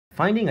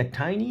Finding a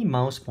tiny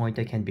mouse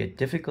pointer can be a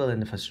difficult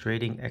and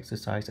frustrating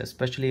exercise,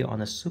 especially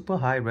on a super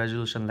high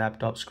resolution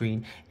laptop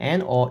screen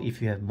and or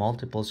if you have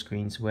multiple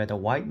screens where the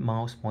white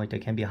mouse pointer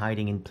can be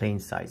hiding in plain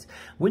sight.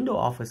 Windows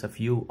offers a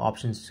few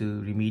options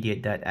to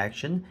remediate that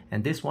action,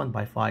 and this one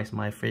by far is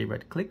my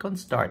favorite. Click on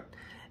Start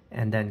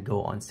and then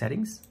go on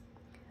Settings.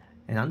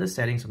 And under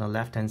Settings on the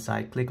left hand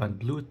side, click on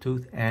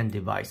Bluetooth and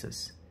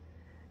Devices.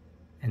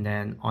 And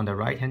then on the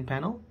right hand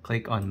panel,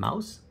 click on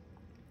Mouse.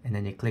 And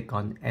then you click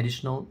on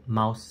Additional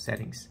Mouse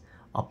Settings.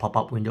 A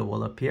pop-up window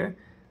will appear.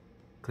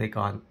 Click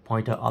on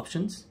Pointer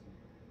Options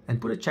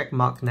and put a check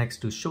mark next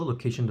to Show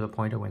Location to the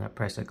pointer when I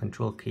press the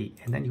Control key,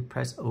 and then you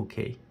press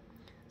OK.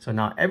 So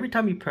now every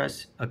time you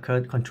press a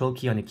Control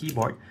key on the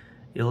keyboard,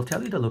 it will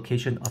tell you the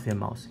location of your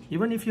mouse.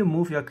 Even if you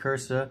move your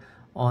cursor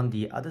on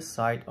the other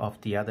side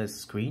of the other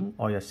screen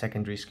or your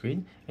secondary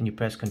screen and you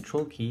press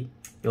Control key,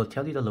 it will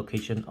tell you the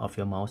location of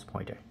your mouse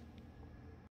pointer.